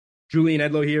Julian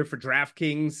Edlow here for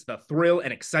DraftKings. The thrill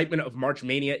and excitement of March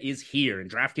Mania is here,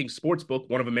 and DraftKings Sportsbook,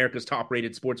 one of America's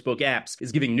top-rated sportsbook apps,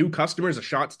 is giving new customers a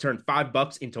shot to turn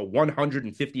 $5 into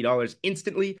 $150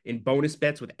 instantly in bonus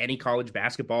bets with any college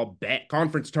basketball bet.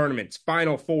 Conference tournaments,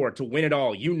 Final Four, to win it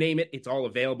all, you name it, it's all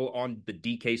available on the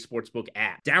DK Sportsbook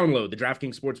app. Download the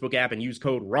DraftKings Sportsbook app and use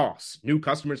code ROSS. New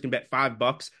customers can bet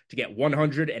 $5 to get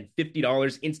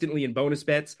 $150 instantly in bonus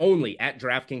bets only at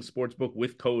DraftKings Sportsbook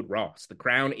with code ROSS. The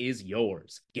crown is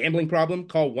yours. Gambling problem?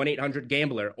 Call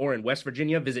 1-800-GAMBLER, or in West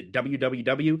Virginia, visit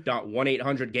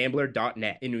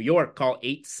www.1800gambler.net. In New York, call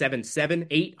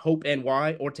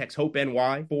 877-8-HOPE-NY or text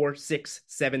HOPE-NY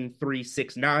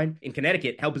 467-369. In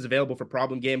Connecticut, help is available for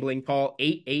problem gambling. Call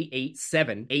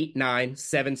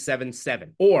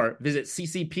 888-789-777 or visit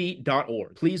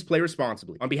ccp.org. Please play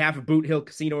responsibly. On behalf of Boot Hill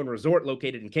Casino and Resort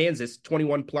located in Kansas,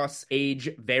 21 plus, age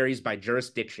varies by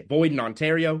jurisdiction. Void in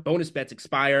Ontario. Bonus bets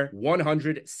expire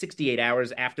 168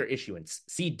 hours after issuance.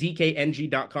 See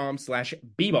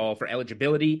dkng.com/bball for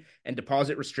eligibility and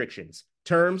deposit restrictions,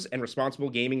 terms, and responsible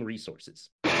gaming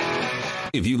resources.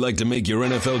 If you'd like to make your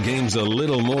NFL games a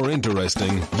little more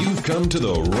interesting, you've come to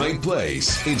the right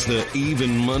place. It's the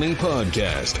Even Money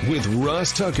Podcast with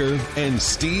Ross Tucker and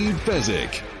Steve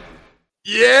Fezzik.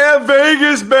 Yeah,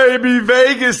 Vegas, baby,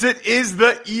 Vegas. It is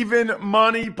the Even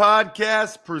Money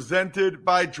Podcast presented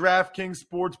by DraftKings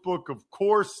Sportsbook, of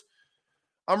course.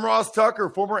 I'm Ross Tucker,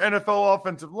 former NFL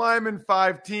offensive lineman,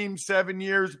 5 teams, 7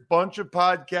 years, bunch of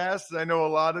podcasts I know a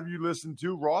lot of you listen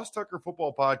to. Ross Tucker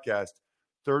Football Podcast,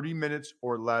 30 minutes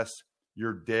or less,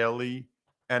 your daily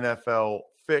NFL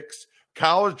fix.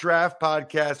 College Draft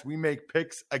Podcast, we make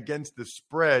picks against the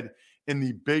spread in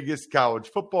the biggest college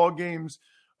football games.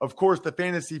 Of course, the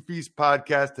Fantasy Feast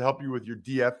Podcast to help you with your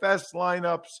DFS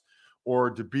lineups or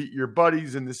to beat your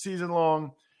buddies in the season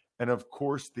long. And, of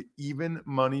course, the Even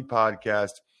Money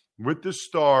Podcast with the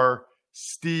star,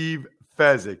 Steve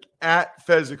Fezzik, at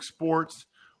Fezzik Sports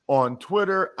on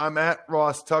Twitter. I'm at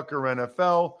Ross Tucker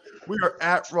NFL. We are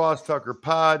at Ross Tucker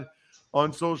Pod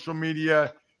on social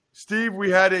media. Steve,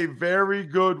 we had a very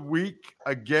good week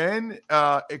again.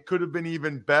 It could have been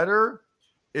even better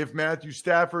if Matthew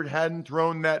Stafford hadn't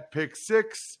thrown that pick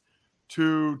six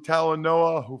to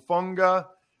Talanoa Hufanga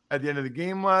at the end of the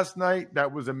game last night.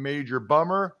 That was a major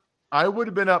bummer. I would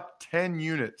have been up 10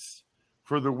 units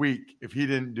for the week if he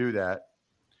didn't do that.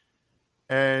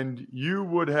 And you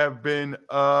would have been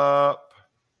up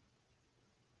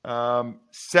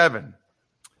 7.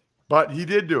 But he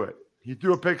did do it. He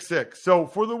threw a pick six. So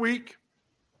for the week,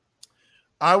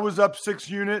 I was up 6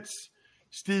 units.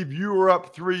 Steve, you were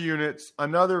up 3 units.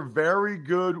 Another very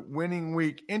good winning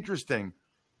week. Interesting.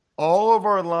 All of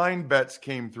our line bets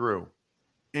came through,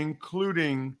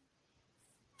 including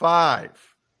 4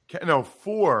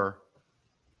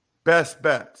 best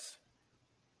bets.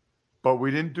 But we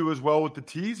didn't do as well with the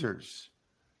teasers.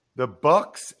 The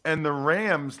Bucks and the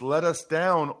Rams let us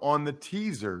down on the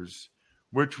teasers,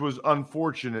 which was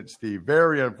unfortunate, Steve.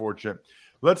 Very unfortunate.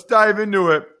 Let's dive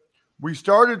into it. We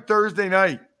started Thursday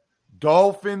night.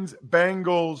 Dolphins,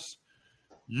 Bengals.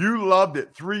 You loved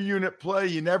it. 3-unit play.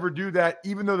 You never do that.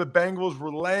 Even though the Bengals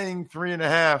were laying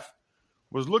 3.5.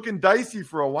 Was looking dicey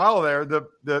for a while there.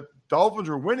 The Dolphins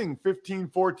were winning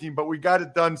 15-14, but we got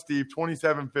it done, Steve,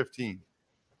 27-15.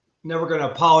 Never going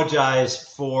to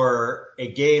apologize for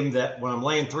a game that when I'm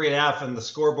laying 3.5 and the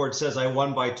scoreboard says I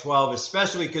won by 12,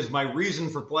 especially because my reason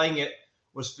for playing it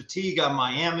was fatigue on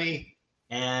Miami.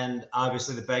 And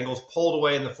obviously the Bengals pulled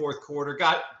away in the fourth quarter.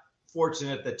 Got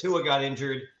fortunate that Tua got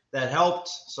injured. That helped.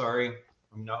 Sorry.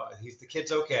 No, the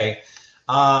kid's okay.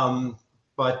 Bottom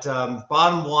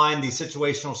line, these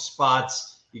situational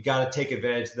spots, you got to take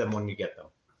advantage of them when you get them.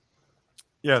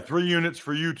 Yeah, 3 units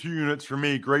for you, 2 units for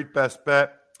me. Great best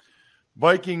bet.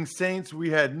 Vikings, Saints, we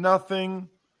had nothing.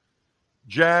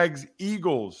 Jags,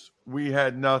 Eagles, we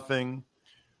had nothing.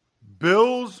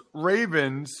 Bills,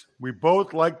 Ravens, we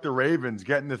both liked the Ravens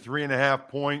getting the 3.5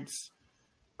 points.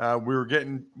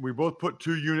 We both put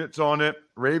 2 units on it.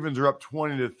 Ravens are up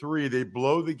 20-3. They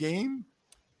blow the game,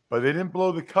 but they didn't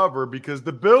blow the cover because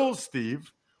the Bills,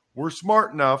 Steve, were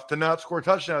smart enough to not score a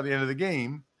touchdown at the end of the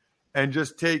game and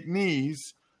just take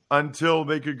knees until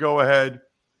they could go ahead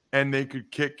and they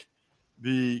could kick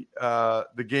the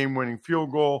game-winning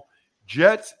field goal.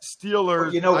 Jets,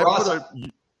 Steelers. Ross,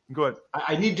 go ahead.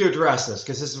 I need to address this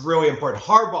because this is really important.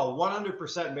 Harbaugh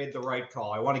 100% made the right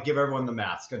call. I want to give everyone the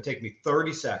math. It's going to take me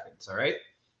 30 seconds, all right?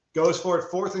 Goes for it,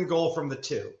 4th and goal from the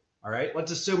 2, all right?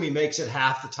 Let's assume he makes it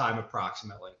half the time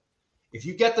approximately. If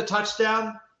you get the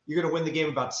touchdown, you're going to win the game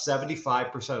about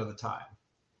 75% of the time.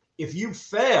 If you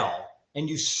fail and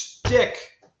you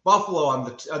stick Buffalo on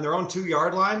their own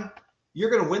 2-yard line, you're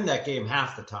going to win that game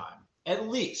half the time. At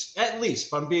least,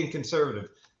 if I'm being conservative.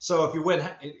 So if you win,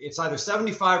 it's either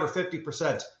 75 or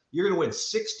 50%. You're going to win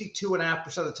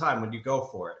 62.5% of the time when you go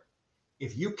for it.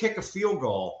 If you kick a field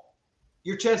goal,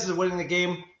 your chances of winning the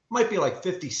game might be like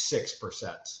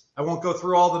 56%. I won't go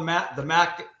through all the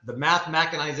math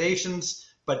machinations,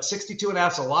 but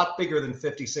 62.5 is a lot bigger than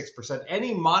 56%.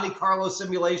 Any Monte Carlo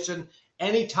simulation,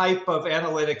 any type of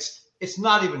analytics, it's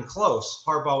not even close.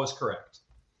 Harbaugh is correct.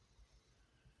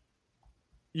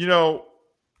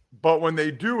 But when they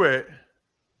do it,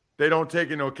 they don't take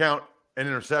into account an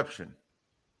interception.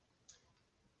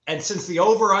 And since the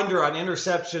over-under on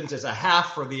interceptions is a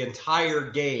half for the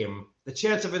entire game, the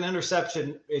chance of an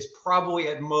interception is probably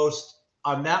at most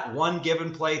on that one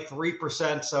given play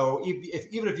 3%. So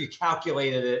even if you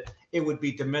calculated it, it would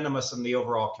be de minimis in the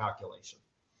overall calculation.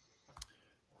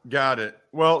 Got it.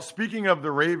 Well, speaking of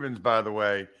the Ravens, by the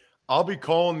way, I'll be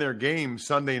calling their game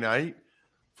Sunday night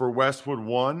for Westwood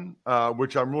One,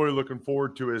 which I'm really looking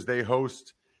forward to as they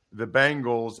host the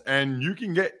Bengals. And you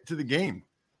can get to the game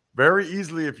very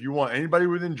easily if you want. Anybody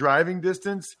within driving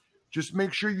distance, just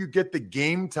make sure you get the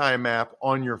Game Time app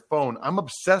on your phone. I'm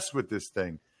obsessed with this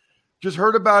thing. Just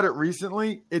heard about it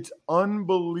recently. It's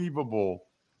unbelievable,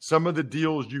 some of the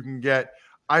deals you can get.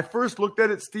 I first looked at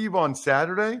it, Steve, on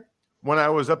Saturday when I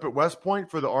was up at West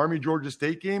Point for the Army-Georgia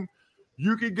State game.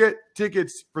 You could get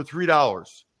tickets for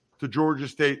 $3 to Georgia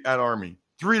State at Army.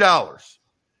 $3.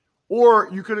 Or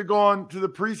you could have gone to the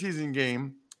preseason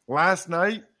game last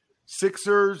night,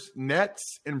 Sixers,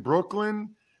 Nets in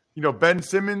Brooklyn. Ben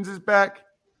Simmons is back,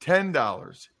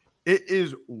 $10. It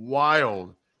is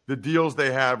wild, the deals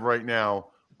they have right now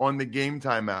on the Game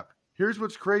Time app. Here's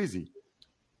what's crazy.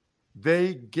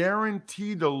 They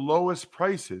guarantee the lowest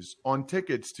prices on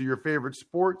tickets to your favorite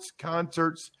sports,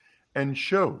 concerts, and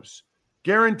shows.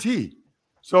 Guarantee.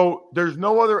 So there's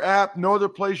no other app, no other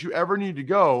place you ever need to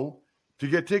go to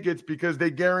get tickets because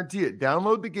they guarantee it.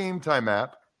 Download the Game Time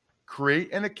app,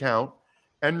 create an account,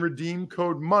 and redeem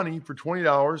code MONEY for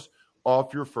 $20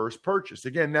 off your first purchase.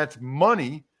 Again, that's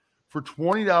money for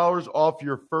 $20 off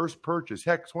your first purchase.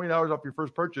 Heck, $20 off your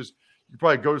first purchase, you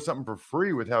probably go to something for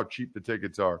free with how cheap the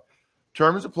tickets are.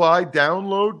 Terms apply.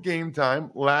 Download Game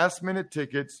Time. Last-minute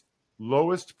tickets.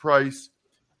 Lowest price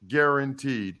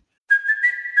guaranteed.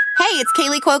 Hey, it's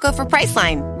Kaylee Cuoco for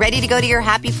Priceline. Ready to go to your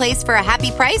happy place for a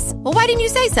happy price? Well, why didn't you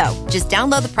say so? Just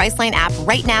download the Priceline app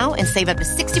right now and save up to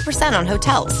 60% on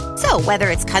hotels. So whether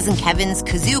it's Cousin Kevin's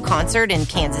Kazoo Concert in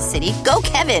Kansas City, go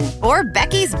Kevin, or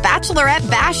Becky's Bachelorette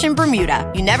Bash in Bermuda,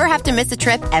 you never have to miss a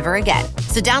trip ever again.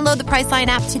 So download the Priceline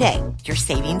app today. Your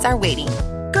savings are waiting.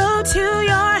 Go to your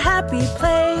happy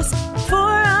place for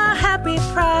a happy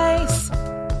price.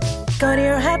 Go to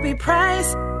your happy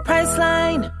price,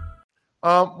 Priceline.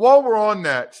 While we're on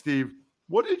that, Steve,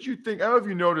 what did you think? I don't know if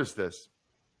you noticed this.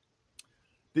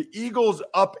 The Eagles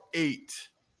up 8,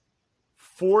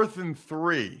 4th and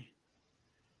 3.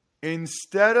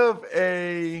 Instead of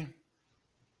I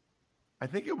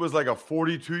think it was like a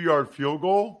 42-yard field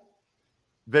goal,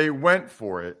 they went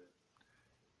for it.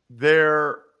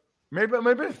 Maybe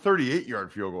a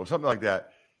 38-yard field goal, something like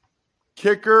that.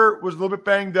 Kicker was a little bit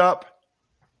banged up,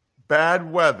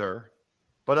 bad weather.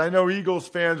 But I know Eagles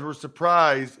fans were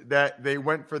surprised that they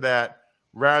went for that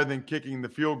rather than kicking the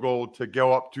field goal to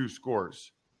go up 2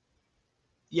 scores.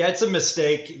 Yeah, it's a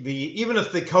mistake. Even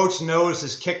if the coach knows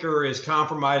his kicker is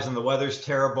compromised and the weather's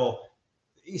terrible,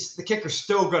 the kicker's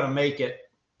still going to make it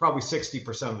probably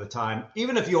 60% of the time.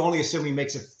 Even if you only assume he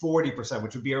makes it 40%,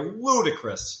 which would be a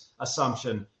ludicrous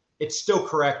assumption, it's still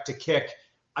correct to kick.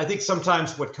 I think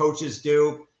sometimes what coaches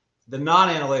do, the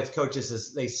non-analytics coaches,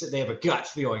 is they have a gut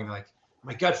feeling like,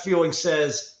 my gut feeling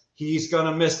says he's going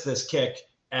to miss this kick,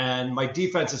 and my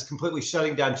defense is completely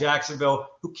shutting down Jacksonville,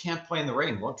 who can't play in the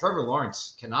rain. Well, Trevor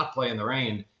Lawrence cannot play in the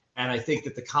rain, and I think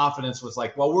that the confidence was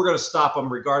like, well, we're going to stop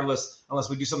him regardless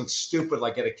unless we do something stupid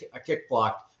like get a kick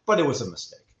blocked, but it was a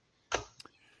mistake.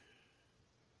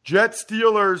 Jets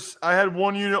Steelers, I had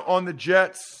one unit on the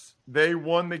Jets. They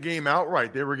won the game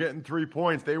outright. They were getting 3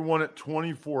 points. They won it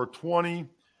 24-20.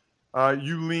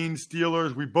 You leaned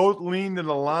Steelers. We both leaned to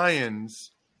the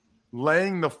Lions,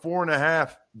 laying the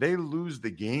 4.5. They lose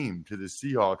the game to the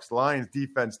Seahawks. Lions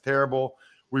defense terrible.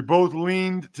 We both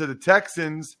leaned to the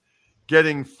Texans,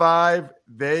 getting 5.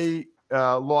 They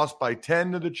lost by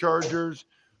 10 to the Chargers.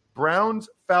 Browns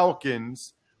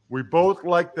Falcons. We both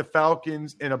liked the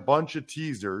Falcons in a bunch of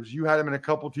teasers. You had them in a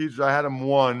couple teasers. I had them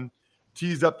 1.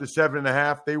 Teased up to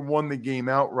 7.5. They won the game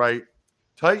outright.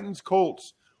 Titans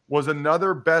Colts was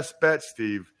another best bet,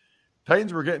 Steve.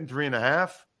 Titans were getting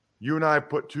 3.5. You and I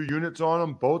put 2 units on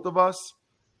them, both of us.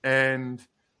 and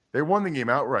they won the game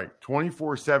outright,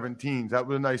 24-17. That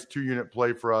was a nice 2-unit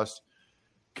play for us.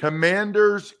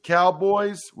 Commanders,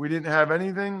 Cowboys, we didn't have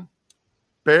anything.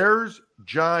 Bears,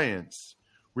 Giants.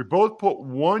 We both put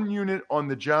 1 unit on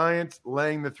the Giants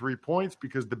laying the 3 points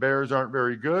because the Bears aren't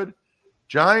very good.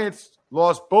 Giants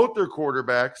lost both their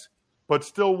quarterbacks, but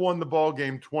still won the ball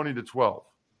game 20-12.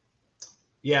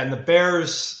 Yeah, and the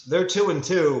Bears, they're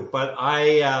 2-2, but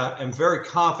I am very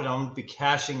confident I'm going to be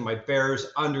cashing my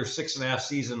Bears under 6.5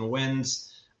 season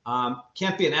wins.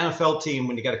 Can't be an NFL team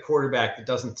when you got a quarterback that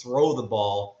doesn't throw the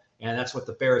ball, and that's what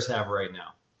the Bears have right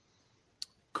now.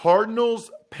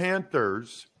 Cardinals,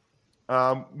 Panthers.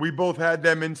 We both had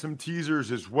them in some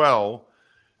teasers as well.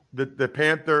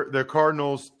 The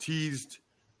Cardinals teased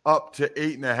up to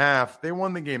 8.5. They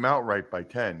won the game outright by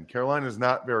 10. Carolina's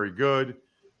not very good.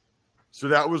 So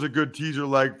that was a good teaser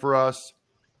leg for us.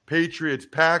 Patriots,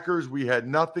 Packers, we had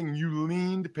nothing. You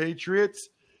leaned Patriots,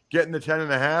 getting the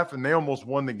 10.5, and they almost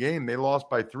won the game. They lost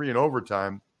by 3 in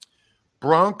overtime.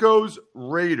 Broncos,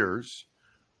 Raiders.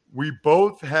 We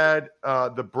both had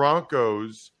the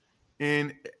Broncos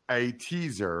in a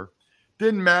teaser.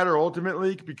 Didn't matter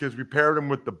ultimately because we paired them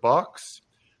with the Bucs,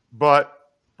 but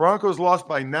Broncos lost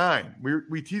by 9.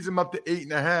 We teased them up to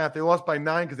 8.5. They lost by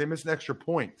 9 because they missed an extra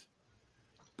point.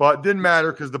 But it didn't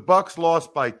matter because the Bucs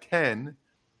lost by 10.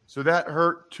 So that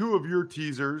hurt 2 of your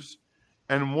teasers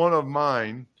and 1 of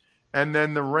mine. And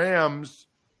then the Rams,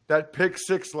 that pick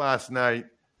 6 last night,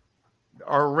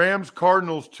 our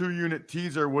Rams-Cardinals 2-unit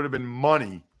teaser would have been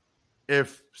money.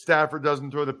 If Stafford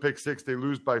doesn't throw the pick 6, they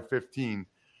lose by 15.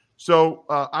 So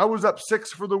I was up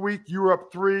 6 for the week. You were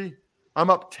up 3.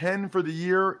 I'm up 10 for the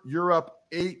year. You're up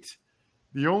 8.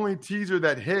 The only teaser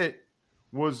that hit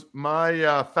was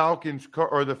my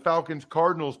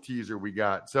Falcons-Cardinals teaser we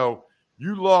got. So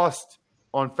you lost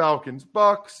on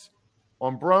Falcons-Bucs,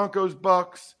 on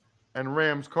Broncos-Bucs, and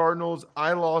Rams-Cardinals.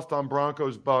 I lost on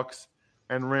Broncos-Bucs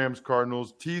and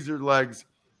Rams-Cardinals. Teaser legs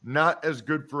not as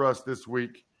good for us this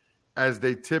week as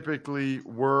they typically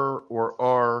were or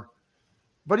are.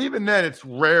 But even then, it's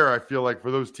rare, I feel like,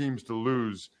 for those teams to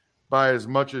lose by as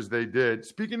much as they did.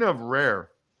 Speaking of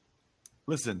rare,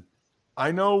 listen,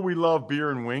 I know we love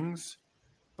beer and wings,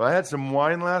 but I had some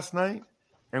wine last night,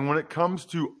 and when it comes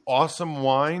to awesome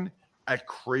wine at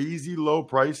crazy low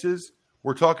prices,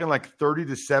 we're talking like 30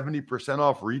 to 70%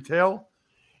 off retail.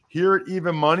 Here at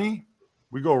Even Money,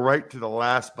 we go right to the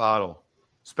last bottle,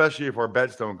 especially if our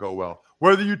bets don't go well.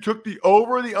 Whether you took the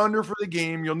over or the under for the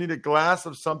game, you'll need a glass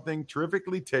of something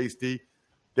terrifically tasty.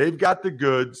 They've got the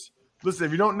goods. Listen,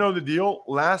 if you don't know the deal,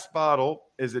 Last Bottle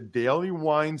is a daily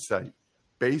wine site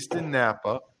based in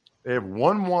Napa. They have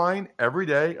 1 wine every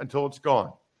day until it's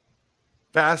gone.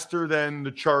 Faster than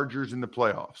the Chargers in the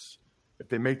playoffs, if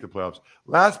they make the playoffs.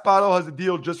 Last Bottle has a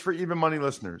deal just for Even Money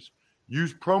listeners.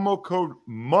 Use promo code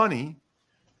MONEY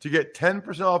to get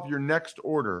 10% off your next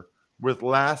order with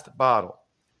Last Bottle.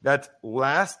 That's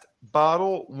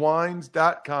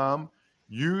lastbottlewines.com.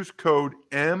 Use code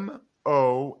MONEY.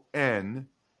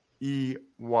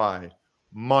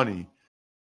 Money.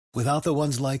 Without the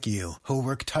ones like you, who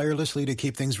work tirelessly to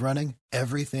keep things running,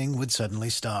 everything would suddenly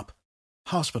stop.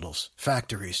 Hospitals,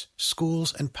 factories,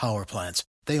 schools, and power plants,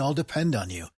 they all depend on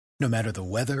you. No matter the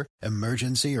weather,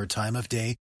 emergency, or time of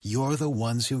day, you're the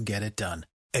ones who get it done.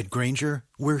 At Grainger,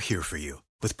 we're here for you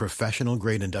with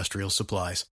professional-grade industrial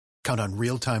supplies. Count on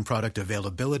real-time product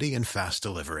availability and fast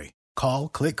delivery. Call,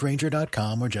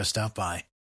 clickgrainger.com, or just stop by.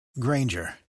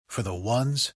 Grainger, for the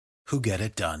ones who get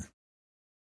it done.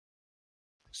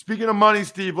 Speaking of money,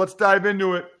 Steve, let's dive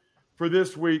into it for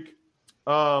this week.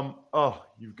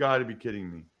 You've got to be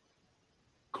kidding me.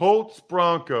 Colts,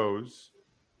 Broncos.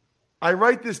 I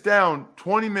write this down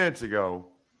 20 minutes ago.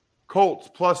 Colts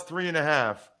plus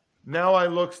 3.5. Now I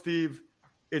look, Steve,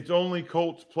 it's only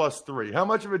Colts plus 3. How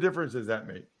much of a difference does that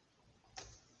make?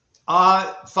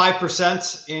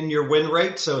 5% in your win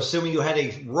rate. So assuming you had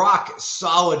a rock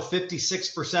solid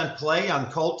 56% play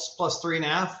on Colts plus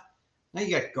 3.5, now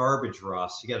you got garbage,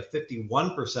 Ross. You got a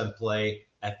 51% play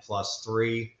at plus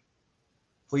 3.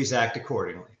 Please act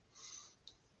accordingly.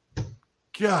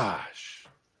 Gosh.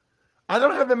 I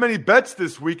don't have that many bets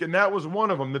this week, and that was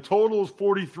one of them. The total is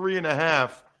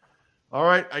 43.5. All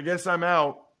right, I guess I'm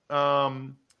out.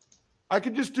 I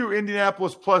could just do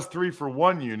Indianapolis plus 3 for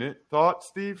 1 unit. Thoughts,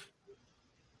 Steve?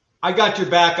 I got your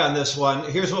back on this one.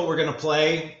 Here's what we're going to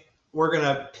play. We're going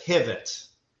to pivot.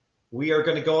 We are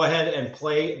going to go ahead and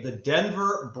play the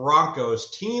Denver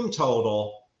Broncos team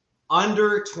total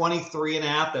under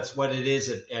 23.5. That's what it is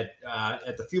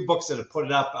at the few books that have put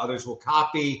it up. Others will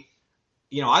copy.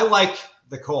 You know, I like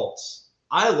the Colts.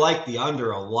 I like the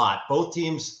under a lot. Both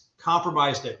teams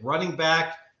compromised at running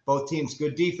back. Both teams,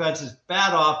 good defenses,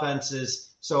 bad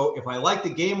offenses. So if I like the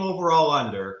game overall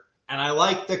under and I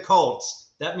like the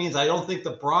Colts, that means I don't think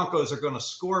the Broncos are going to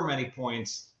score many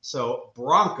points. So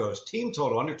Broncos, team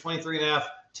total, under 23.5,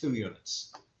 2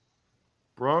 units.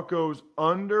 Broncos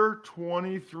under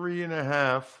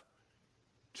 23.5,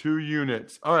 2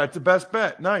 units. All right, it's the best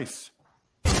bet. Nice.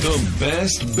 The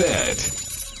best bet.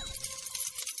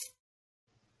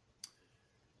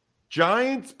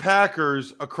 Giants,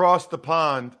 Packers across the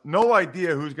pond. No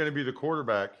idea who's going to be the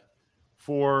quarterback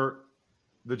for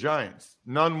the Giants.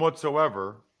 None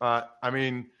whatsoever.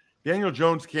 Daniel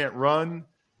Jones can't run.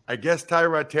 I guess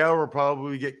Tyrod Taylor will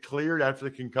probably get cleared after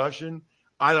the concussion.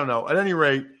 I don't know. At any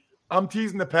rate, I'm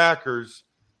teasing the Packers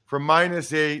from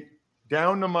 -8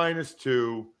 down to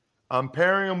 -2. I'm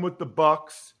pairing them with the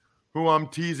Bucs, who I'm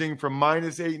teasing from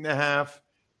 -8.5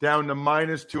 down to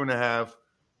 -2.5.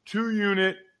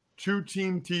 2-unit,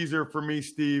 2-team teaser for me,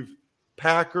 Steve.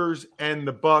 Packers and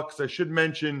the Bucs. I should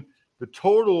mention the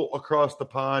total across the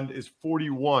pond is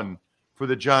 41 for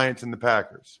the Giants and the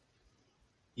Packers.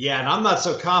 Yeah, and I'm not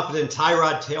so confident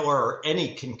Tyrod Taylor or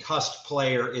any concussed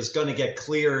player is going to get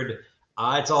cleared.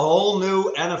 It's a whole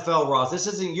new NFL, Ross. This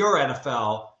isn't your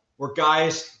NFL where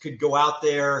guys could go out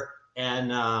there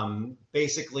and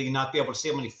basically not be able to see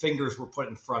how many fingers were put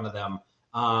in front of them.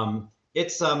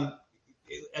 It's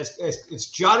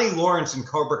Johnny Lawrence in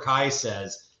Cobra Kai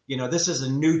says, this is a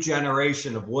new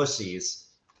generation of wussies,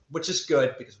 which is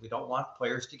good because we don't want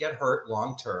players to get hurt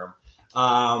long term.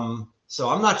 So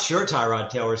I'm not sure Tyrod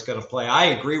Taylor is going to play. I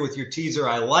agree with your teaser.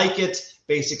 I like it.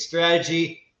 Basic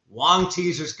strategy. Long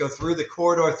teasers go through the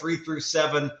corridor 3 through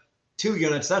 7. 2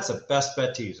 units. That's a best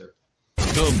bet teaser.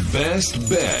 The best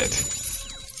bet.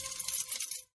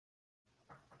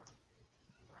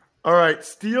 All right.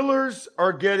 Steelers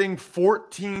are getting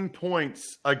 14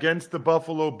 points against the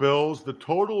Buffalo Bills. The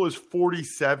total is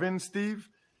 47, Steve.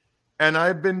 And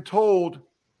I've been told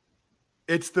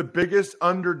it's the biggest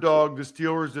underdog the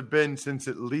Steelers have been since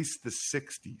at least the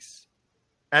 60s.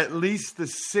 At least the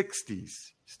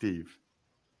 60s, Steve.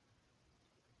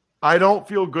 I don't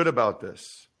feel good about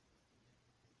this,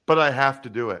 but I have to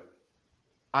do it.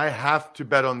 I have to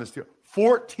bet on the Steelers.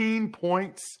 14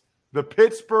 points, the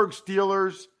Pittsburgh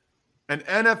Steelers, an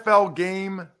NFL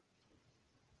game,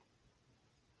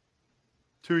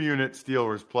 2-unit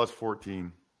Steelers plus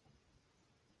 14.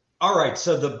 All right,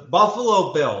 so the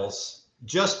Buffalo Bills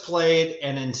just played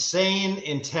an insane,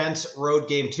 intense road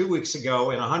game 2 weeks ago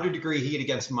in 100-degree heat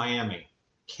against Miami.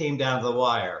 Came down to the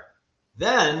wire.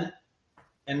 Then,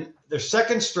 and their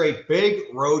second straight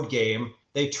big road game,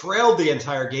 they trailed the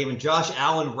entire game, and Josh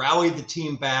Allen rallied the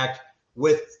team back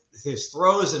with his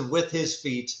throws and with his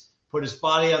feet, put his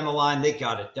body on the line. They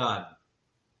got it done.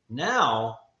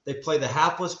 Now, they play the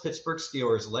hapless Pittsburgh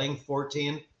Steelers, laying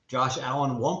 14. Josh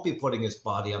Allen won't be putting his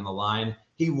body on the line.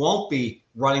 He won't be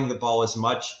running the ball as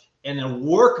much. And in a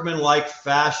workmanlike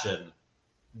fashion,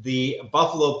 the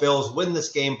Buffalo Bills win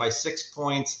this game by 6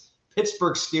 points.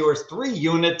 Pittsburgh Steelers, 3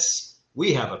 units.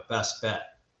 We have a best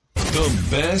bet. The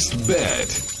best bet.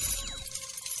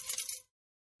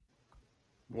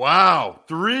 Wow.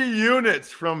 3 units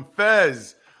from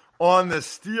Fez on the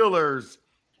Steelers.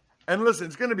 And listen,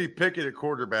 it's going to be Pickett at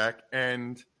quarterback,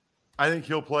 and I think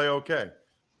he'll play okay.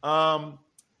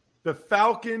 The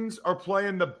Falcons are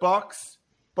playing the Bucs.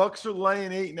 Bucs are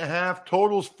laying 8.5.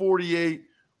 Total's 48.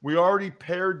 We already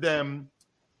paired them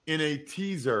in a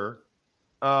teaser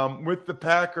with the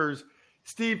Packers.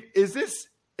 Steve, is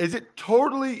it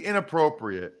totally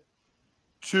inappropriate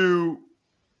to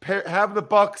have the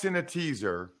Bucs in a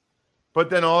teaser,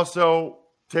 but then also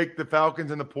take the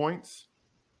Falcons and the points?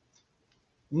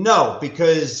 No,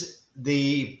 because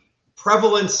the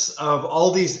prevalence of all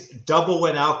these double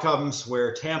win outcomes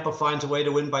where Tampa finds a way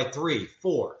to win by 3,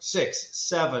 4, 6,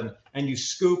 7, and you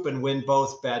scoop and win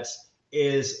both bets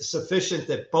is sufficient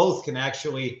that both can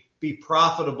actually be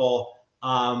profitable.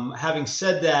 Having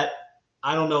said that,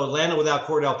 I don't know, Atlanta without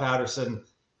Cordell Patterson,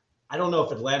 I don't know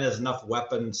if Atlanta has enough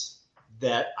weapons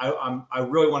that I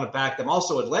really want to back them.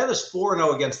 Also, Atlanta's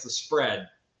 4-0 against the spread.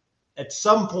 At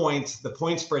some point, the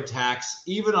point spread tax,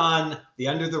 even on the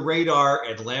under-the-radar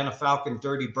Atlanta Falcon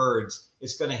Dirty Birds,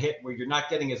 is going to hit where you're not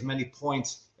getting as many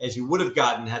points as you would have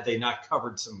gotten had they not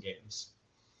covered some games.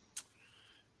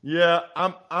 Yeah,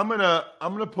 I'm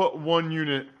gonna put 1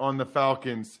 unit on the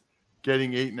Falcons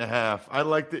getting 8.5. I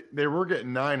liked it. They were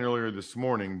getting 9 earlier this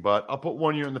morning, but I'll put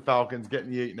 1 unit on the Falcons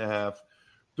getting the 8.5.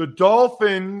 The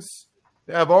Dolphins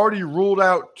have already ruled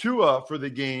out Tua for the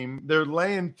game. They're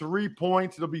laying 3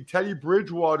 points. It'll be Teddy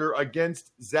Bridgewater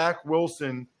against Zach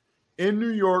Wilson in New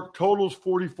York. Totals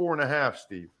 44.5,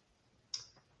 Steve.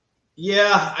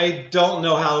 Yeah, I don't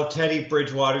know how Teddy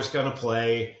Bridgewater's going to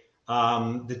play.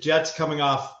 The Jets coming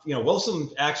off, Wilson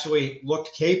actually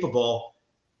looked capable.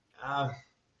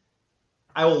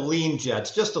 I will lean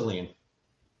Jets, just a lean.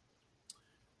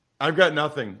 I've got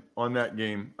nothing on that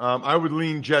game. I would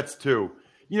lean Jets too.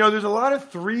 There's a lot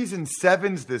of 3s and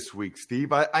 7s this week,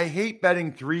 Steve. I hate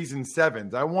betting 3s and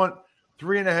 7s. I want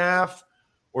 3.5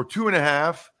 or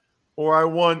 2.5, or I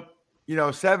want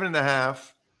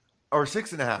 7.5 or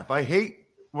 6.5. I hate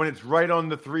when it's right on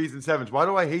the 3s and 7s. Why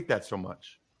do I hate that so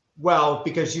much? Well,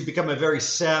 because you become a very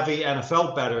savvy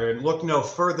NFL bettor, and look no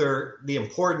further the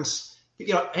importance.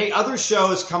 Hey, other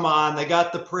shows come on. They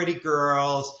got the pretty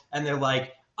girls, and they're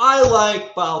like, I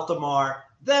like Baltimore.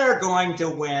 They're going to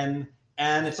win.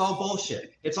 And it's all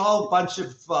bullshit. It's all a bunch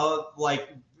of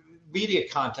media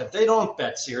content. They don't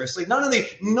bet seriously.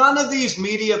 None of these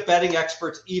media betting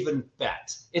experts even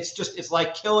bet. It's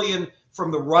like Killian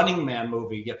from the Running Man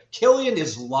movie. Killian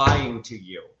is lying to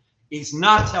you. He's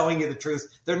not telling you the truth.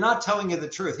 They're not telling you the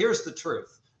truth. Here's the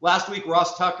truth. Last week,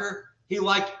 Ross Tucker, he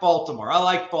liked Baltimore. I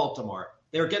liked Baltimore.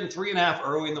 They were getting 3.5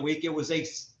 early in the week. It was a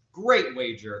great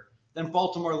wager. Then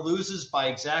Baltimore loses by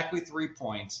exactly 3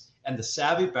 points. And the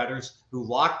savvy bettors who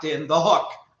locked in the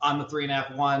hook on the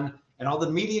 3.5 won, and all the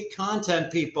media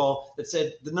content people that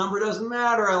said the number doesn't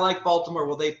matter, I like Baltimore,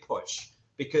 well, they push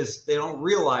because they don't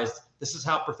realize this is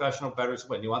how professional bettors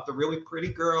win. You want the really pretty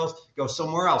girls, go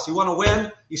somewhere else. You want to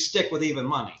win, you stick with even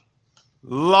money.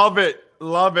 Love it.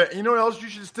 Love it. You know what else you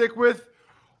should stick with?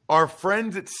 Our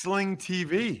friends at Sling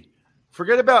TV.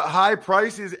 Forget about high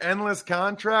prices, endless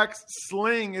contracts.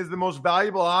 Sling is the most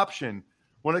valuable option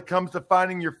when it comes to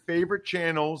finding your favorite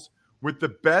channels with the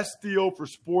best deal for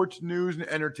sports, news, and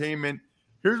entertainment.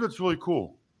 Here's what's really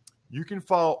cool. You can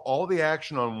follow all the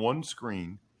action on one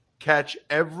screen, catch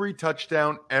every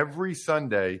touchdown every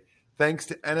Sunday, thanks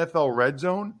to NFL Red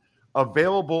Zone,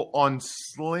 available on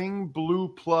Sling Blue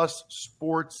Plus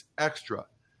Sports Extra.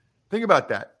 Think about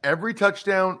that. Every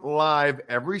touchdown live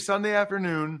every Sunday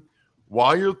afternoon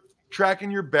while you're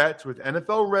tracking your bets with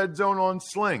NFL Red Zone on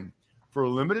Sling. For a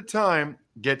limited time,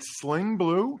 get Sling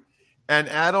Blue and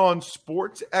add on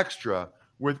Sports Extra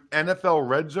with NFL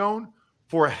Red Zone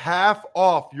for half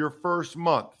off your first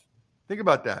month. Think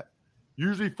about that.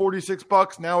 Usually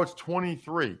 $46, now it's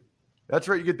 $23. That's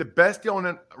right. You get the best deal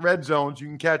on Red Zones. You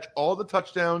can catch all the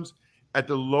touchdowns at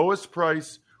the lowest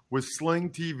price with Sling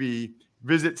TV.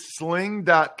 Visit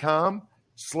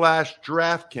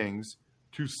sling.com/DraftKings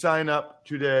to sign up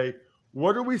today.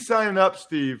 What are we signing up,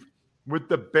 Steve? With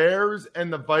the Bears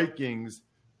and the Vikings.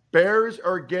 Bears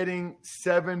are getting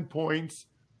 7 points.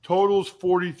 Total's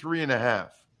 43.5.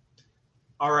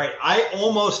 All right. I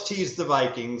almost teased the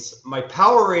Vikings. My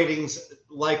power ratings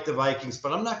like the Vikings,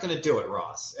 but I'm not going to do it,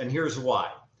 Ross. And here's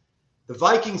why. The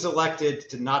Vikings elected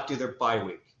to not do their bye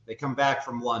week. They come back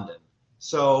from London.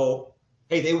 So,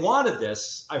 hey, they wanted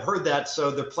this. I've heard that. So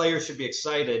the players should be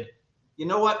excited. You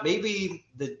know what? Maybe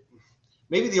the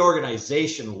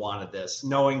organization wanted this,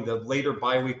 knowing the later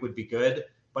bye week would be good.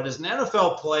 But as an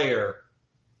NFL player,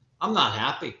 I'm not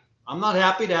happy. I'm not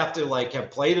happy to have to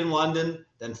have played in London,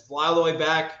 then fly all the way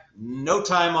back, no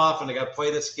time off, and I got to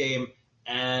play this game.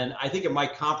 And I think it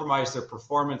might compromise their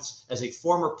performance. As a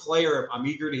former player, I'm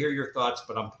eager to hear your thoughts,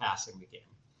 but I'm passing the game.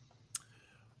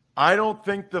 I don't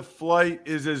think the flight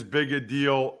is as big a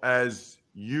deal as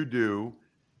you do,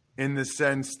 in the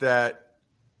sense that,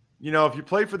 if you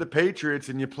play for the Patriots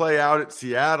and you play out at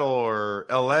Seattle or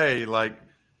LA,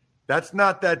 that's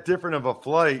not that different of a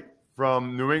flight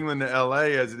from New England to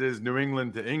LA as it is New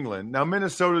England to England. Now,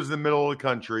 Minnesota's the middle of the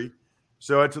country,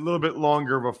 so it's a little bit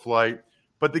longer of a flight.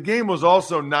 But the game was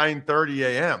also 9:30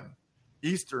 a.m.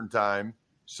 Eastern time,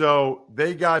 so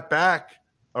they got back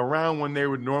around when they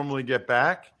would normally get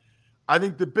back. I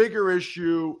think the bigger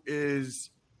issue is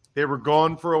they were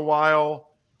gone for a while.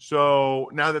 So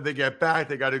now that they get back,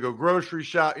 they got to go grocery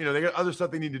shop. They got other stuff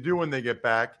they need to do when they get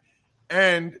back.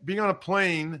 And being on a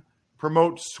plane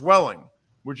promotes swelling,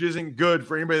 which isn't good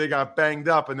for anybody that got banged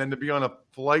up. And then to be on a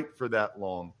flight for that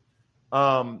long.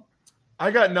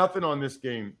 I got nothing on this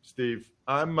game, Steve.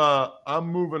 I'm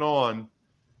moving on.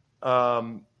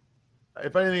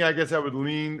 If anything, I guess I would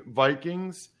lean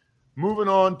Vikings. Moving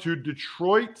on to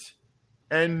Detroit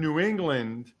and New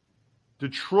England.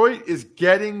 Detroit is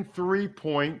getting 3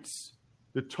 points.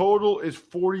 The total is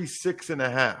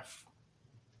 46.5.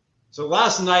 So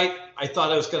last night, I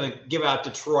thought I was going to give out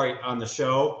Detroit on the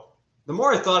show. The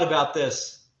more I thought about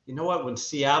this, you know what? When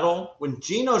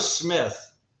Geno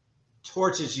Smith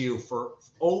torches you for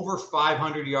over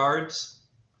 500 yards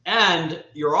and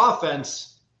your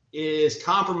offense is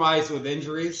compromised with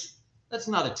injuries, that's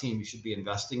not a team you should be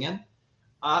investing in.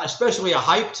 especially a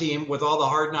hype team with all the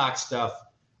Hard Knock stuff,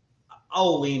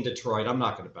 I'll lean Detroit. I'm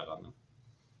not going to bet on them.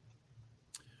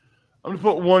 I'm going to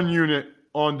put 1 unit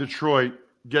on Detroit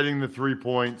getting the 3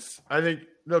 points. I think,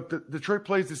 look, Detroit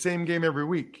plays the same game every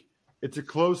week. It's a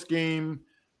close game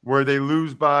where they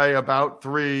lose by about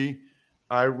 3.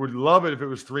 I would love it if it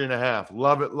was 3.5.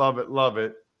 Love it, love it, love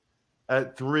it.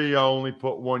 At 3, I'll only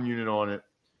put 1 unit on it.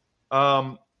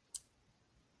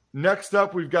 Next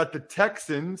up, we've got the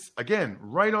Texans, again,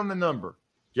 right on the number,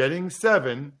 getting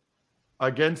 7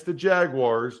 against the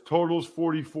Jaguars. Totals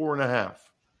 44.5.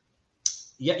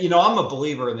 Yeah, I'm a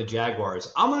believer in the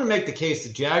Jaguars. I'm going to make the case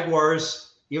the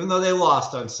Jaguars, even though they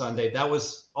lost on Sunday, that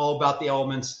was all about the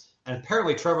elements. And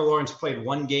apparently Trevor Lawrence played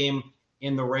 1 game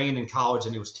in the rain in college,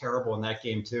 and he was terrible in that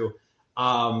game too.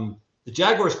 The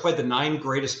Jaguars played the 9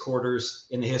 greatest quarters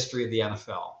in the history of the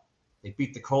NFL. They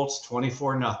beat the Colts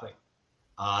 24-0.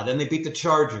 Then they beat the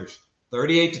Chargers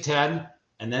 38-10,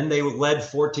 and then they led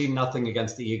 14-0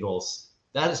 against the Eagles.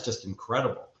 That is just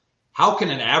incredible. How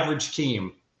can an average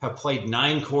team have played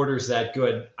 9 quarters that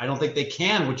good? I don't think they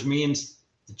can, which means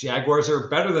the Jaguars are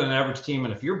better than an average team.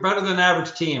 And if you're better than an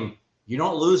average team, you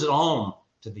don't lose at home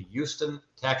to the Houston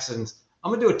Texans.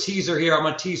 I'm going to do a teaser here. I'm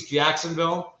going to tease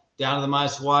Jacksonville down to the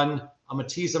 -1. I'm going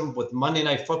to tease them with Monday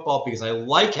Night Football because I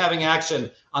like having action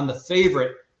on the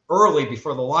favorite early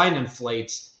before the line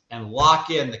inflates and lock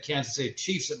in the Kansas City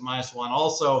Chiefs at -1.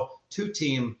 Also,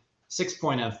 2-team,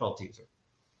 6-point NFL teaser.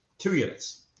 2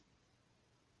 units.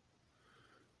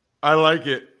 I like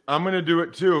it. I'm going to do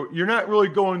it too. You're not really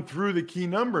going through the key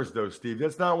numbers though, Steve.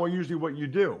 That's not usually what you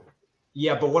do.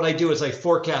 Yeah, but what I do is I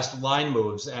forecast line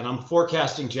moves, and I'm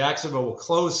forecasting Jacksonville will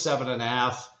close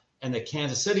 7.5, and that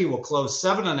Kansas City will close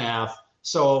 7.5.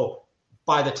 So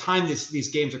by the time these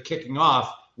games are kicking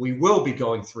off, we will be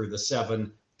going through the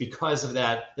 7. Because of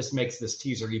that, this makes this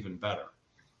teaser even better.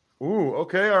 Ooh,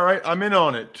 okay, all right. I'm in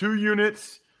on it. 2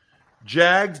 units.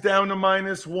 Jags down to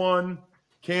 -1.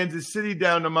 Kansas City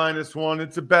down to -1.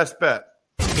 It's a best bet.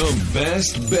 The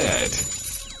best bet.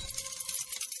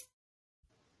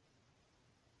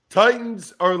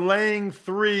 Titans are laying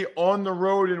 3 on the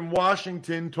road in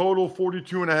Washington, total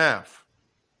 42.5.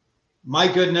 My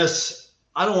goodness,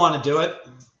 I don't want to do it.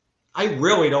 I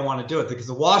really don't want to do it because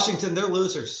the Washington, they're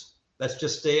losers. That's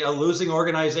just a losing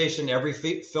organization. Every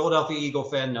Philadelphia Eagle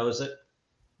fan knows it.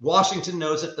 Washington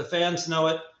knows it. The fans know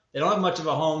it. They don't have much of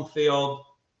a home field.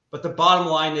 But the bottom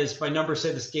line is my numbers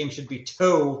say this game should be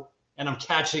 2, and I'm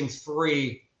catching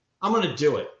 3. I'm going to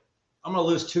do it. I'm going to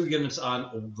lose 2 units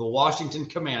on the Washington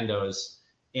Commandos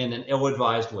in an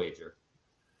ill-advised wager.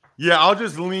 Yeah, I'll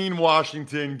just lean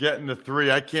Washington getting the 3.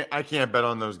 I can't bet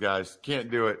on those guys. Can't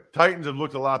do it. Titans have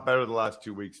looked a lot better the last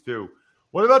 2 weeks too.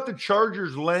 What about the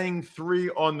Chargers laying 3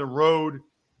 on the road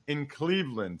in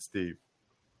Cleveland, Steve?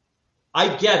 I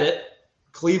get it.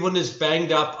 Cleveland is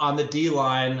banged up on the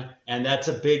D-line, and that's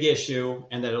a big issue,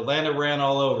 and that Atlanta ran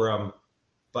all over them.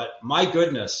 But my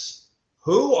goodness,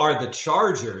 who are the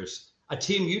Chargers? A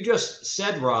team you just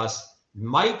said, Ross,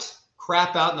 might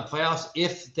crap out in the playoffs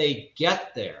if they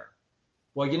get there.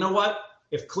 Well, you know what?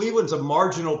 If Cleveland's a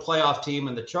marginal playoff team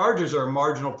and the Chargers are a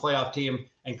marginal playoff team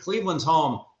and Cleveland's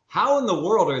home, how in the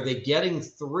world are they getting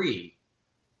 3?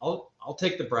 I'll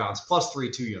take the Browns, +3,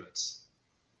 2 units.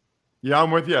 Yeah,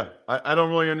 I'm with you. I don't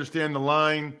really understand the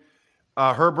line.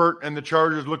 Herbert and the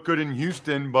Chargers look good in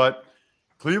Houston, but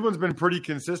Cleveland's been pretty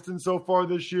consistent so far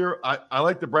this year. I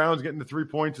like the Browns getting the 3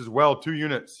 points as well, 2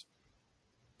 units.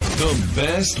 The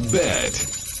best bet.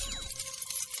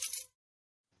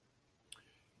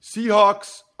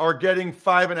 Seahawks are getting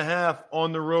 5.5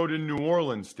 on the road in New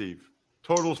Orleans, Steve.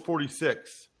 Total's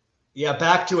 46. Yeah,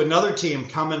 back to another team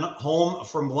coming home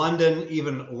from London,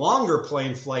 even longer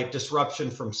plane flight disruption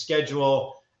from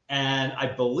schedule. And I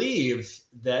believe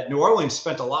that New Orleans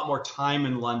spent a lot more time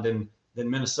in London than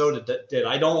Minnesota did.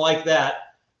 I don't like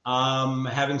that.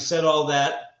 Having said all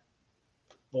that,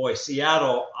 boy,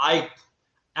 Seattle,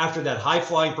 after that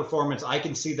high-flying performance, I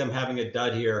can see them having a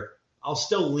dud here. I'll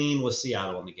still lean with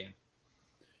Seattle in the game.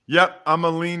 Yep, I'm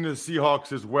going to lean to the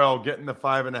Seahawks as well, getting the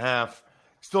 5.5.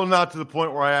 Still not to the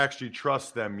point where I actually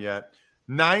trust them yet.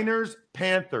 Niners,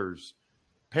 Panthers.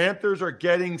 Panthers are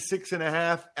getting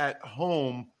 6.5 at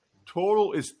home.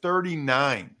 Total is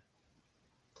 39.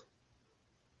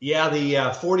 Yeah, the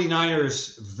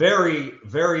 49ers, very,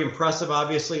 very impressive,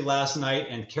 obviously, last night.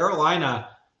 And Carolina,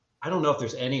 I don't know if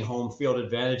there's any home field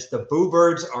advantage. The Boo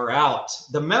Birds are out.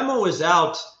 The memo is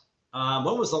out.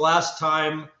 When was the last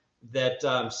time that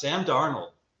Sam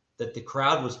Darnold, that the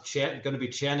crowd was going to be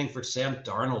chanting for Sam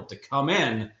Darnold to come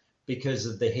in because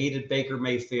of the hated Baker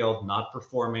Mayfield not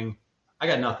performing? I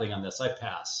got nothing on this. I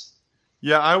pass.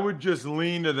 Yeah, I would just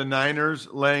lean to the Niners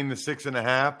laying the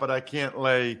 6.5, but I can't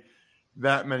lay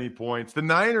that many points. The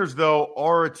Niners, though,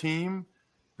 are a team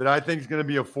that I think is going to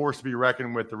be a force to be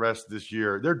reckoned with the rest of this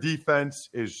year. Their defense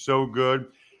is so good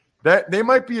that they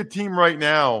might be a team right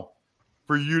now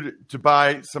for you to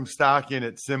buy some stock in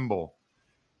at Symbol.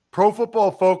 Pro Football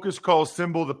Focus calls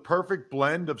Symbol the perfect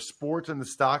blend of sports and the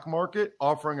stock market,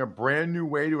 offering a brand new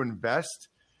way to invest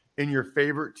in your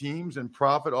favorite teams and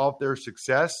profit off their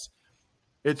success.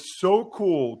 It's so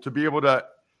cool to be able to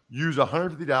use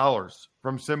 $150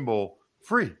 from Symbol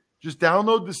free. Just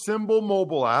download the Symbol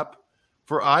mobile app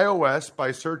for iOS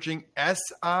by searching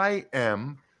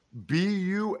SIMBULL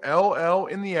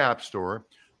in the App Store.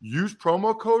 Use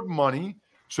promo code MONEY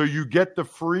so you get the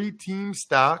free team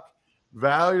stock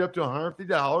valued up to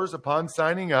 $150 upon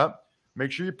signing up.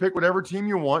 Make sure you pick whatever team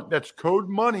you want. That's code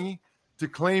MONEY to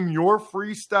claim your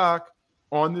free stock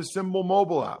on the Symbol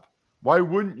mobile app. Why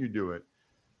wouldn't you do it?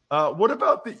 What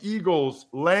about the Eagles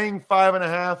laying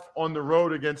 5.5 on the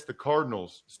road against the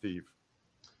Cardinals, Steve?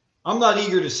 I'm not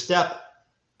eager to step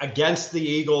against the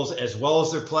Eagles as well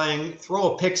as they're playing.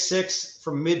 Throw a pick six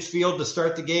from midfield to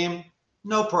start the game.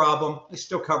 No problem. They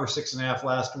still cover 6.5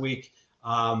 last week.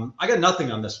 I got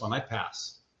nothing on this one. I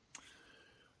pass.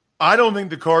 I don't think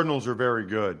the Cardinals are very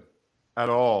good at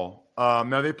all.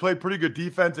 Now, they played pretty good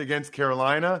defense against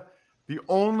Carolina. The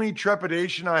only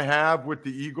trepidation I have with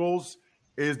the Eagles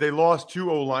is they lost 2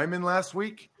 O-linemen last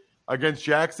week against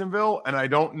Jacksonville, and I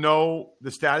don't know the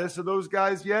status of those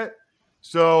guys yet.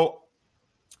 So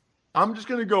I'm just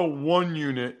going to go 1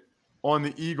 unit on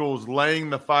the Eagles laying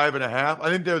the 5.5. I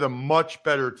think they're the much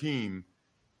better team.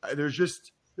 There's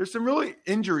some really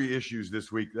injury issues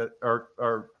this week that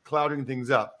are clouding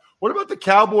things up. What about the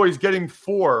Cowboys getting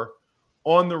 4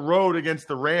 on the road against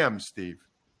the Rams, Steve?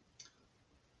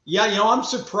 Yeah, I'm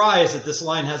surprised that this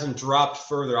line hasn't dropped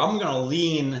further. I'm going to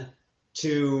lean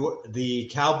to the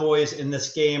Cowboys in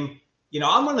this game.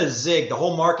 I'm going to zig. The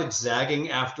whole market's zagging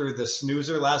after the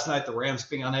snoozer last night, the Rams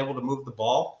being unable to move the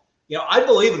ball. I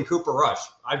believe in Cooper Rush.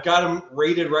 I've got him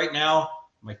rated right now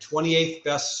my 28th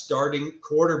best starting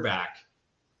quarterback.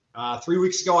 3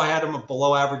 weeks ago, I had him a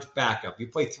below average backup. You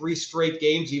play 3 straight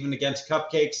games, even against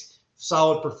Cupcakes,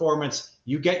 solid performance.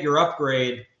 You get your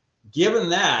upgrade. Given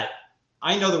that,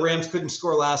 I know the Rams couldn't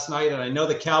score last night, and I know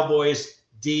the Cowboys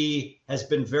D has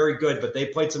been very good, but they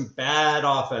played some bad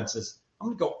offenses.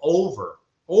 I'm going to go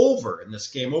over in this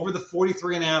game, over the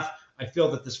 43.5. I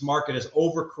feel that this market has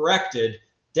overcorrected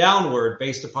downward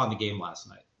based upon the game last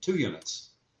night. 2 units.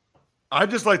 I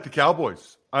just like the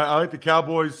Cowboys. I like the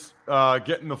Cowboys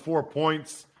getting the 4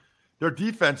 points. Their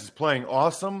defense is playing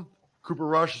awesome. Cooper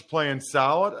Rush is playing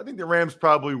solid. I think the Rams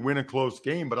probably win a close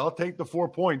game, but I'll take the 4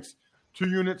 points. 2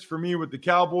 units for me with the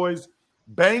Cowboys.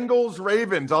 Bengals,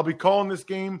 Ravens. I'll be calling this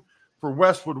game for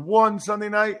Westwood 1 Sunday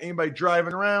night. Anybody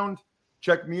driving around,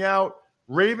 check me out.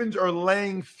 Ravens are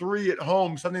laying 3 at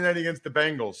home Sunday night against the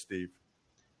Bengals, Steve.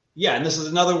 Yeah, and this is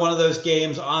another one of those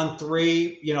games on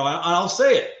 3. I'll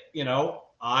say it.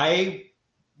 I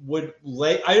would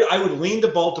lean to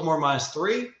Baltimore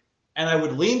 -3, and I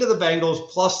would lean to the Bengals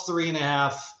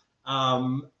 +3.5.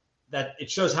 That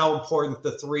it shows how important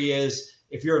the 3 is.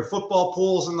 If you're in football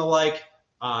pools and the like,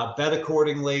 bet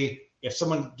accordingly. If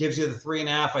someone gives you the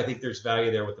 3.5, I think there's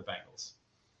value there with the Bengals.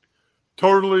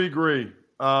 Totally agree.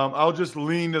 I'll just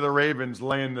lean to the Ravens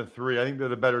laying the 3. I think they're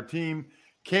the better team.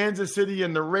 Kansas City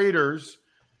and the Raiders.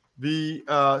 The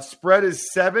spread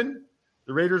is 7.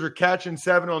 The Raiders are catching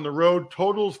 7 on the road.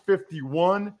 Total's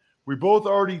 51. We both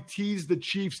already teased the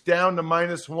Chiefs down to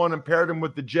 -1 and paired them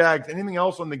with the Jags. Anything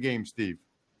else on the game, Steve?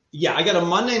 Yeah, I got a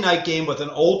Monday night game with an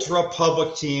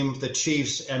ultra-public team, the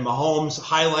Chiefs, and Mahomes,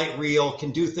 highlight reel,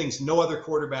 can do things no other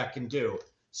quarterback can do.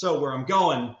 So where I'm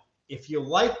going, if you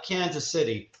like Kansas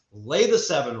City, lay the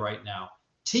 7 right now.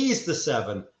 Tease the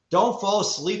 7. Don't fall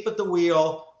asleep at the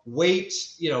wheel. Wait,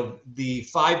 the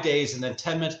 5 days, and then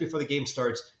 10 minutes before the game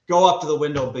starts, go up to the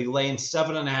window and be laying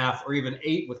 7.5 or even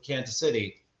 8 with Kansas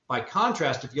City. By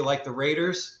contrast, if you like the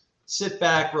Raiders, sit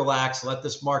back, relax, let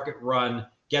this market run.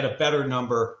 Get a better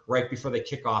number right before they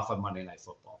kick off on Monday Night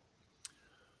Football.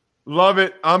 Love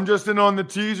it. I'm just in on the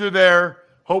teaser there.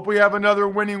 Hope we have another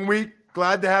winning week.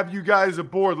 Glad to have you guys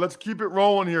aboard. Let's keep it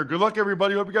rolling here. Good luck,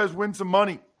 everybody. Hope you guys win some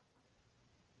money.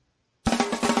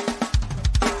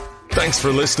 Thanks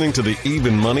for listening to the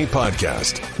Even Money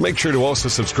Podcast. Make sure to also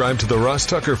subscribe to the Ross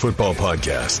Tucker Football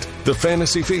Podcast, The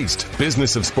Fantasy Feast,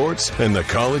 Business of Sports, and The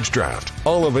College Draft.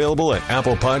 All available at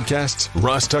Apple Podcasts,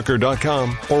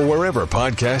 rosstucker.com, or wherever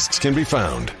podcasts can be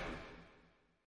found.